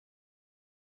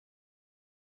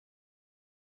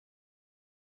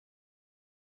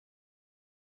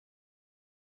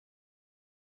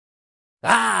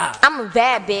I'm a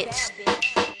bad bitch.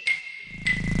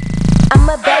 I'm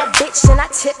a bad bitch and I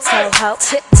tiptoe ho,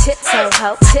 tiptoe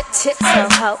ho, tiptoe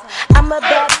ho. I'm a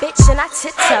bad bitch and I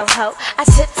tiptoe ho, I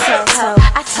tiptoe ho,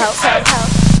 I tiptoe ho.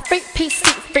 Freak PC,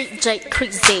 freak J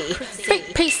Crazy.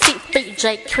 Freak PC, freak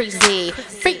J Crazy.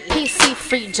 Freak PC,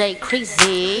 freak J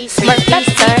Crazy. Smurf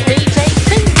PC, freak J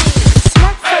Crazy.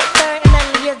 Smurf factor and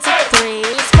then Leah D3.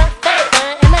 Smurf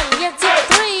factor and then Leah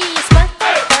D3. Smurf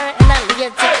factor and then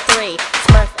Leah D3.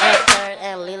 Smurf factor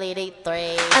and Lily D3.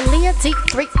 And Leah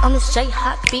D3 on this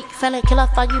J-Hot beat. Finna kill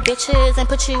off all you bitches and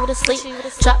put you to sleep.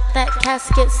 Drop that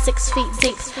casket 6 feet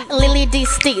deep. Lily D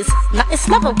steez. Now it's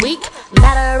never weak.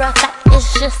 Matter of fact,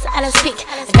 it's just at its peak.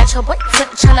 I got your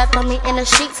boyfriend tryna throw me in the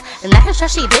sheets, and that is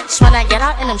trashy bitch when I get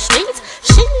out in them streets.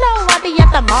 She know I be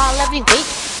at the mall every week,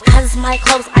 cause my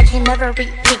clothes I can never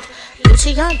repeat.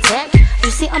 Gucci on deck,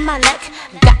 you see on my neck.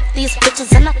 Got these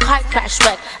bitches in a car crash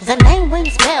wreck. The name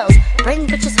rings bells, bring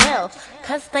bitches hell,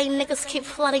 cause they niggas keep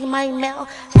flooding my mail.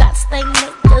 That's they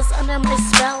niggas under my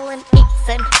spell, and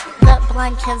even the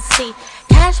blind can see.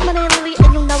 Cash money, Lily,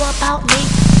 and you know about me.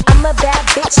 I'm a bad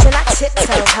bitch and I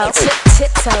tiptoe ho,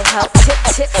 tiptoe ho,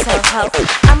 tiptoe ho.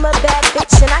 I'm a bad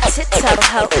bitch and I tiptoe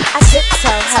ho, I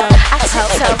tiptoe ho, I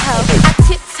tiptoe ho. I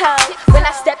tiptoe when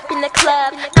I step in the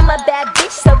club. I'm a bad bitch,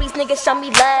 so these niggas show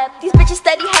me love. These bitches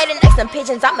steady hating like some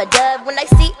pigeons, I'm a dove. When they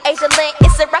see Asia Lynn,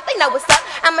 it's a rap, they know what's up.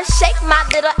 I'ma shake my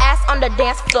little ass on the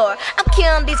dance floor. I'm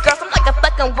killing these girls, I'm like a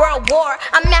fucking world war.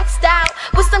 I'm maxed out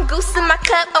with some goose in my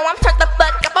cup. Oh, I'm turned the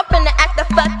fuck up, I'm finna act the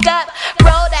fuck up.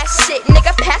 Roll that shit,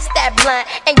 nigga, pass that blunt.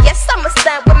 And yes, I'm a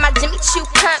stunt with my Jimmy Choo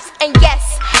pumps. And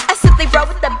yes, I simply roll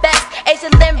with the best.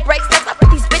 Asia Lynn breaks, next I put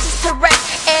these bitches to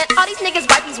rest. And all these niggas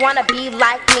wifeys wanna be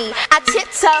like me. I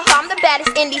tiptoe, I'm the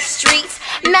baddest in these streets.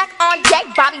 Mac on deck,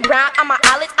 Bobby Brown on my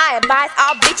eyelids. I advise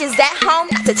all bitches at home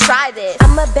not to try this.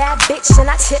 I'm a bad bitch and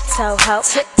I tiptoe ho,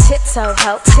 tiptoe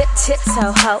ho,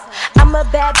 tiptoe ho. I'm a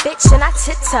bad bitch and I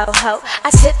tiptoe ho, I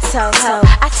tiptoe ho,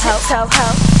 I tiptoe ho.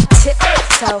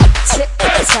 Tiptoe,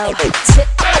 tiptoe,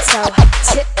 tiptoe,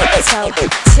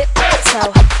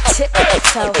 tiptoe, tiptoe,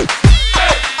 tiptoe.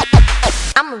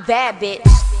 I'm a bad bitch.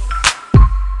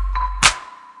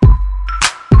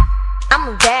 I'm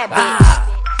a bad bitch.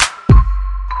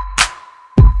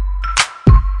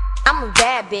 I'm a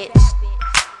bad bitch.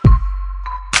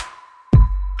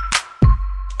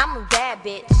 I'm a bad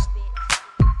bitch.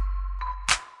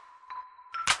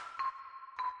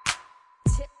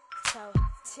 Tiptoe,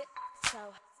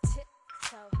 tiptoe,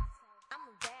 tiptoe. I'm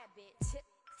a bad bitch.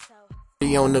 Tiptoe.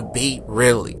 Be on the beat,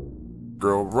 really.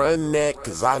 Girl, run that,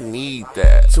 cause I need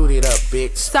that. Toot it up,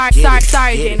 bitch. Sorry,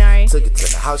 January. Took it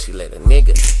to the house, she let a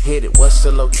nigga hit it. What's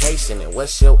your location and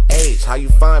what's your age? How you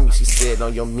find me? She said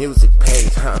on your music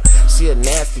page, huh? She a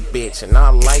nasty bitch, and I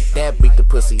like that. Beat the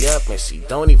pussy up, and she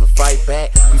don't even fight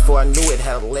back. Before I knew it,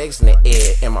 had her legs in the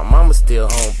air. And my mama still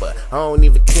home, but I don't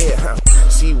even care, huh?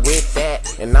 She with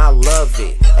that, and I love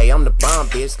it. Hey, I'm the bomb,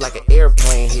 bitch, like an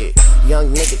airplane hit.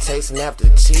 Young nigga chasing after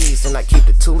the cheese, and I keep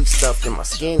the toolie stuffed in my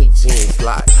skinny jeans.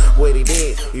 Like what it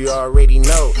is, you already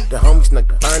know. The homie snuck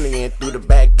the burner in through the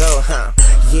back door, huh?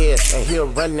 Yeah, and he'll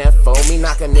run that for me.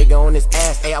 Knock a nigga on his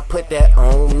ass, hey, I put that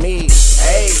on me.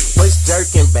 Hey, what's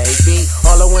jerkin', baby?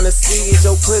 All I wanna see is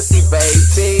your pussy, baby.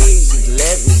 She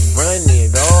let me run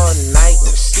it all night,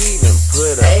 and she done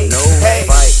put up no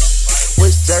fight.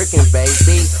 What's jerkin',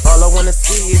 baby? All I wanna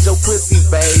see is your pussy,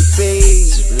 baby.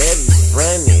 She let me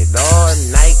run it all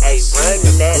night, and she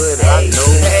done put up no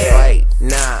fight.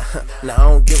 Nah, I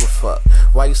don't give a fuck.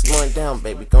 Why you slowing down,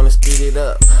 baby? Gonna speed it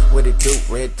up. What it do?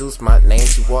 Red Deuce, my name.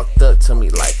 She walked up to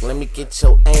me like, let me get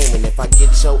your aim. And if I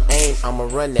get your aim, I'ma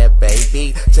run that,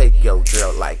 baby. Take your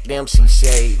girl like, damn, she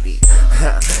shady.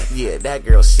 Yeah, that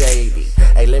girl shady.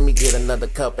 Hey, let me get another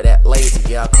cup of that lazy.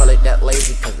 Yeah, I call it that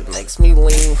lazy cause it makes me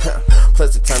lean.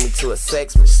 Plus it turned me to a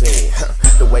sex machine.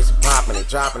 The way she popping and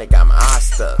dropping it got my eyes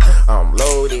stuck. I'm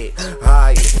loaded,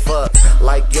 high as fuck.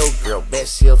 Like your girl, bet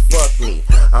she'll fuck me.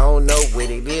 I don't know what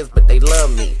it is, but they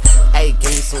love me. Hey,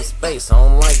 give me some space, I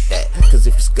don't like that. Cause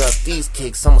if you scuff these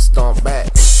kicks, I'ma stomp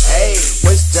back. Hey,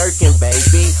 what's jerkin',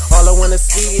 baby? All I wanna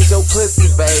see is your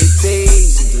pussy, baby.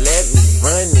 She let me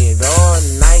run it all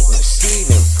night, and she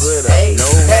done put up no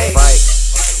fight.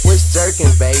 What's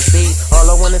jerkin', baby?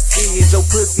 All I wanna see is your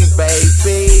pussy, baby.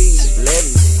 She let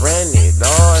me run it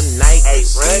all night, and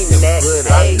she done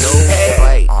put up no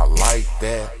fight. I like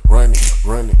that. Run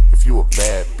it. If you a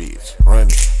bad bitch, run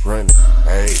it.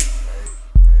 Hey,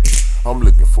 I'm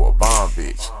looking for a bomb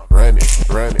bitch. Run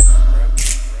it.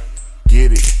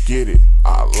 Get it.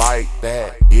 I like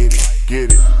that. Get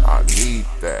it. I need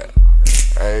that.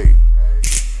 Hey.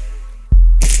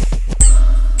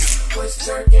 What's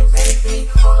jerkin', baby?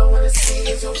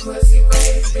 see is your pussy,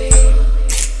 baby.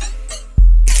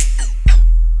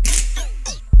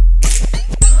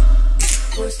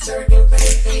 What's Jerkin,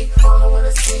 baby? All I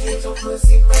wanna see is your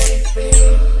pussy,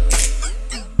 baby.